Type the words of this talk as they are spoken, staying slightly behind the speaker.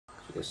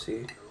You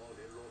see.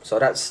 So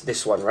that's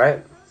this one,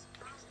 right?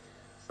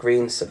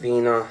 Green,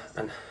 Savina,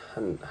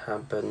 and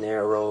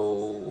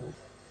Habanero.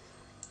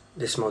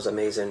 This smells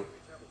amazing.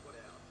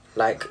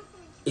 Like,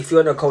 if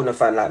you're a Kona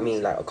fan like me,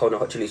 like a Kona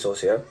hot chili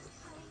sauce, yeah,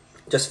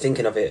 just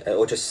thinking of it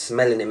or just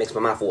smelling it makes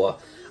my mouth water.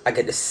 I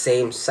get the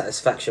same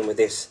satisfaction with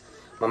this.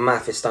 My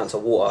mouth is starting to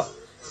water.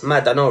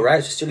 Mad, I know, right?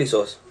 It's just chili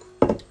sauce.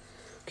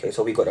 Okay,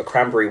 so we got the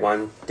cranberry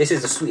one. This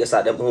is the sweetest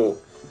out of them all,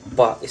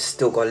 but it's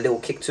still got a little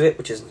kick to it,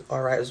 which is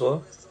alright as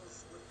well.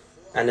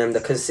 And then the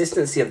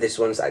consistency of this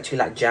one's actually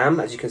like jam,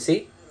 as you can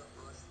see.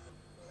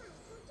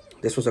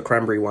 This was a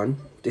cranberry one.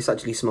 This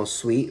actually smells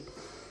sweet,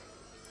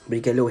 but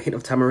you get a little hint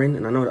of tamarind,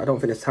 and I don't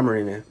think there's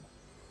tamarind in here.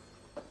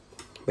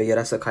 But yeah,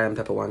 that's the cayenne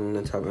pepper one,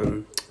 and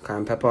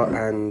cayenne pepper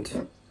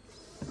and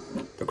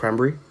the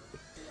cranberry.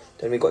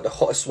 Then we got the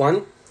hottest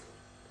one,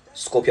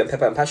 scorpion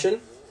pepper and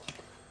passion.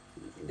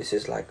 This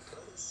is like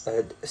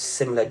a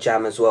similar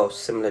jam as well,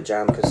 similar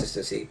jam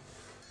consistency.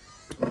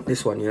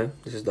 This one, yeah,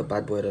 this is the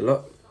bad boy of the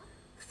lot.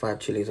 5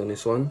 chilies on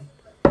this one.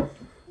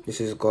 This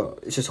has got,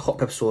 it's just a hot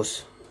pepper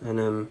sauce,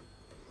 and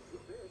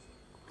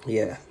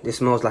yeah, this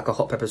smells like a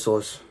hot pepper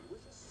sauce.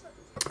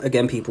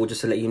 Again, people,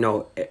 just to let you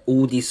know,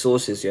 all these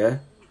sauces, yeah,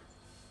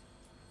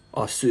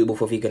 are suitable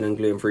for vegan and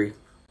gluten-free.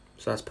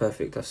 So that's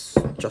perfect. That's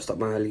just up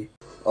my alley.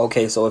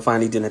 Okay, so we're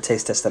finally doing a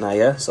taste test tonight,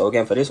 yeah? So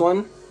again, for this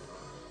one,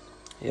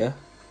 yeah.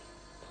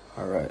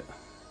 Alright.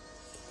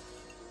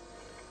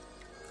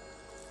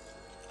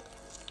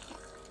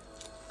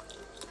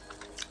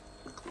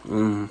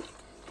 You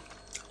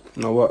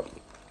know what?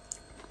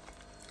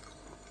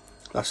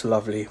 That's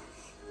lovely.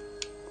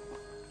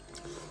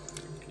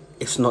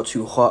 It's not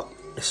too hot.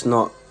 It's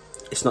not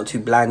too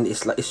bland.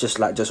 It's like, it's just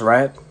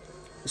right.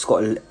 It's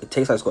got, it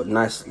tastes like it's got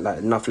nice, like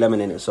enough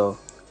lemon in it, so.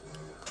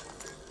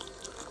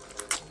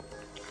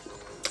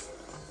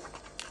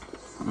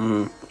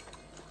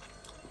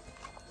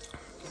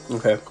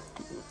 Okay.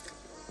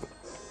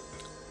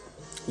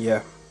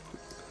 Yeah.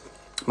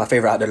 My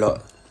favorite out of the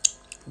lot.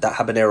 That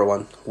habanero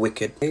one.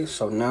 Wicked. Okay,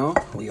 so now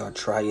we are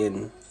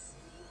trying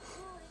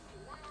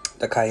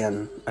the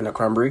cayenne and the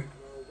cranberry.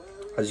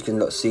 As you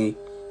can see,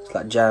 it's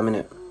like jam in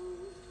it.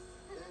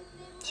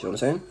 See what I'm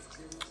saying?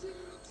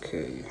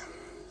 Okay.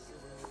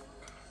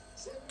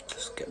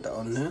 Just get that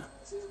on there.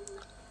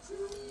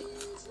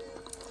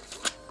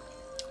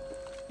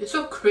 You're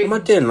so crazy. What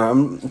am I doing?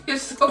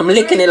 I'm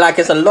licking it like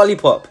it's a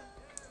lollipop.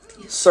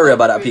 Sorry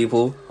about that,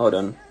 people. Hold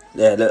on.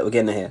 Yeah, look, we're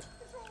getting it here.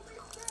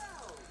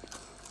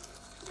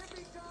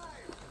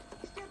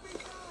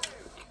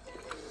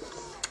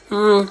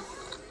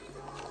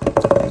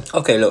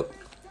 Okay, look.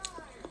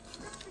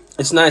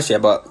 It's nice, yeah,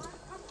 but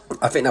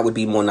I think that would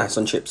be more nice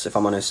on chips, if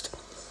I'm honest.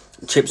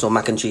 Chips or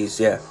mac and cheese,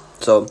 yeah.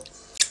 So,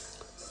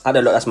 I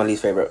don't know, that's my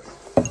least favourite.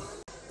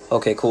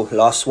 Okay, cool.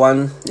 Last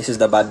one. This is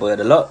the bad boy of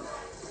the lot.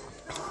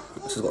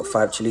 This has got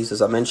 5 chilies,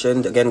 as I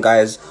mentioned. Again,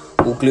 guys,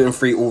 all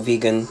gluten-free, all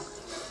vegan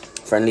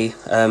friendly.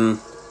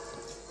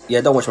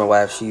 Yeah, don't watch my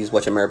wife. She's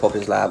watching Mary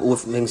Poppins Live. All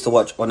things to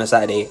watch on a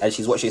Saturday, and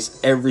she's watched this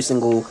every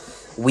single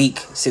week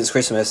since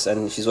Christmas,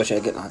 and she's watching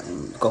it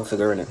again. Go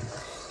figure, innit?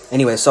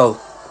 Anyway, so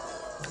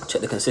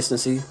check the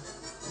consistency.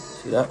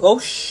 See that? Oh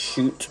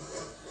shoot.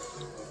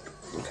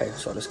 Okay,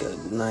 so let's get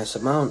a nice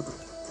amount.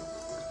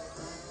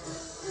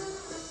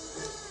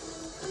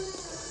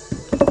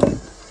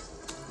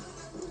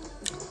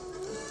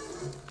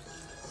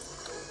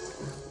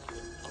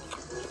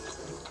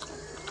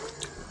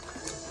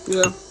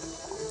 Yeah,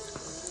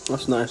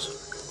 that's nice.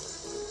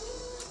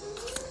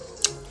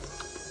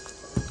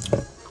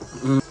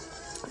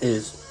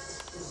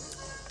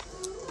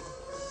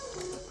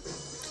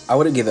 I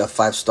wouldn't give it a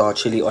 5-star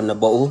chili on the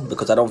bottle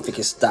because I don't think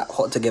it's that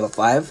hot to give a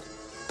 5.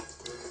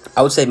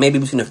 I would say maybe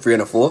between a 3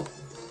 and a 4.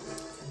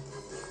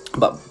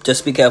 But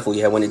just be careful,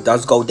 yeah, when it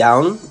does go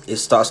down, it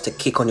starts to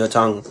kick on your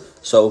tongue.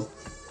 So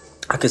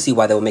I can see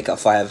why they would make it a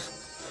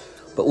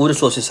 5. But all the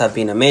sauces have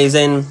been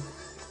amazing.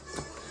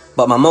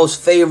 But my most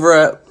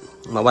favourite,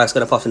 my wife's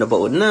going to pop in the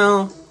bottle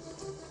now,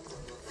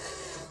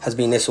 has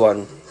been this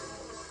one.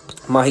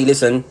 Mahi,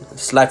 listen,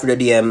 slide through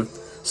the DM,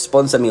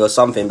 sponsor me or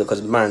something,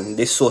 because man,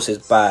 this sauce is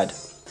bad.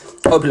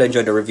 Hope you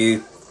enjoyed the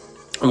review.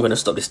 I'm going to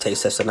stop this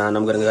taste tester now and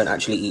I'm going to go and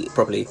actually eat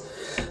properly.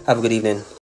 Have a good evening.